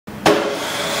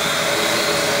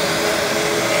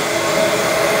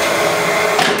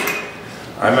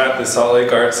I'm at the Salt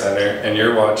Lake Art Center and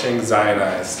you're watching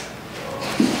Zionized.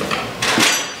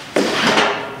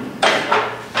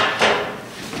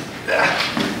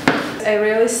 I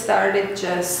really started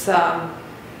just,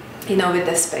 with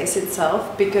the space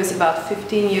itself, because about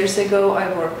 15 years ago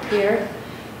I worked here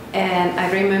and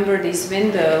I remember these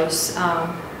windows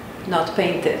not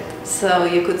painted, so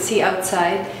you could see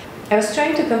outside. I was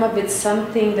trying to come up with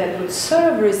something that would sort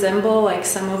of resemble like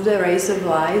some of the rays of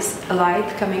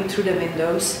light coming through the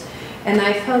windows, and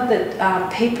I felt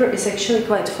that paper is actually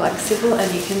quite flexible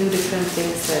and you can do different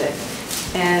things with it.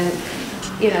 And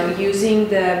using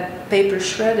the paper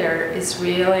shredder is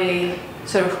really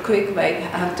sort of quick way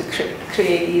how to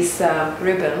create these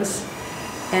ribbons,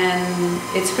 and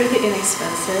it's pretty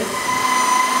inexpensive.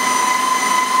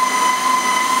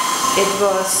 It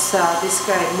was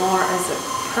described more as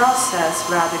a process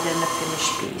rather than the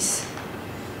finished piece.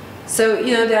 So,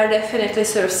 there are definitely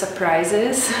sort of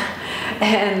surprises,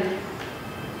 and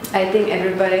I think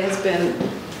everybody has been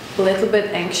a little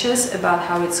bit anxious about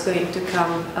how it's going to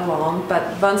come along,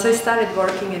 but once I started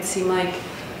working, it seemed like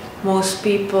most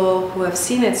people who have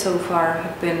seen it so far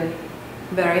have been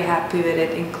very happy with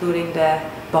it, including the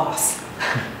boss.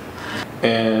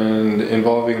 And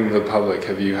involving the public,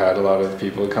 have you had a lot of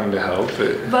people come to help?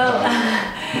 Well,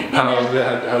 how's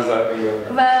that been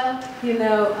going?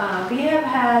 Well, we have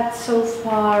had so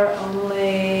far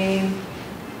only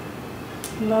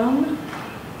one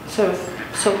sort of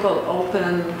so-called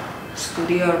open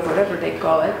studio or whatever they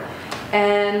call it,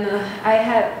 and I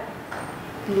had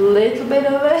a little bit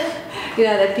of it,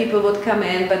 that people would come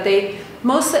in, but they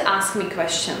mostly ask me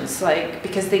questions, like,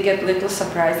 because they get a little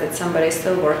surprised that somebody's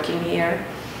still working here.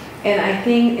 And I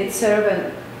think it's sort of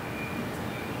a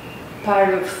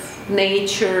part of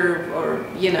nature, or,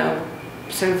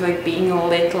 sort of like being a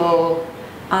little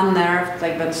unnerved,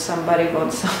 like when somebody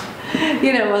wants,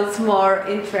 wants more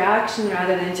interaction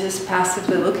rather than just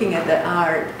passively looking at the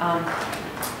art.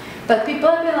 But people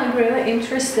have been like really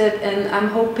interested, and I'm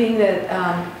hoping that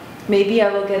maybe I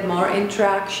will get more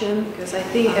interaction, because I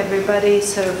think everybody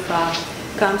sort of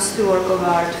comes to work of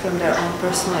art from their own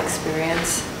personal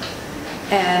experience.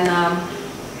 And,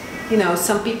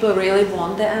 some people really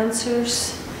want the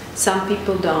answers, some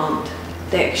people don't.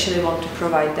 They actually want to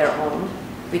provide their own,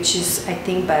 which is, I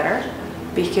think, better,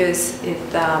 because it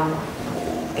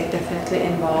definitely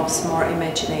involves more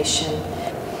imagination.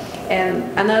 And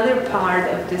another part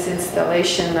of this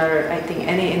installation, or I think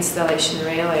any installation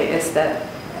really, is that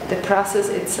the process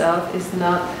itself is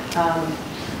not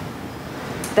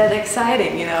that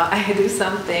exciting. I do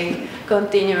something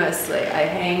continuously. I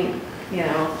hang,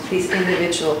 these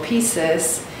individual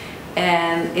pieces,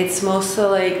 and it's mostly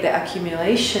like the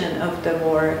accumulation of the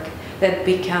work that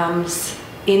becomes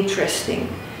interesting.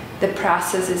 The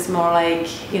process is more like,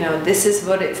 this is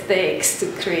what it takes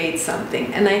to create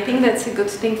something. And I think that's a good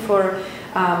thing for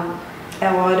a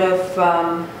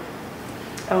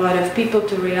lot of people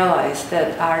to realize,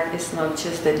 that art is not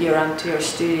just that you run to your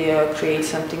studio, create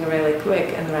something really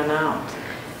quick and run out,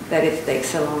 that it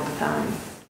takes a long time.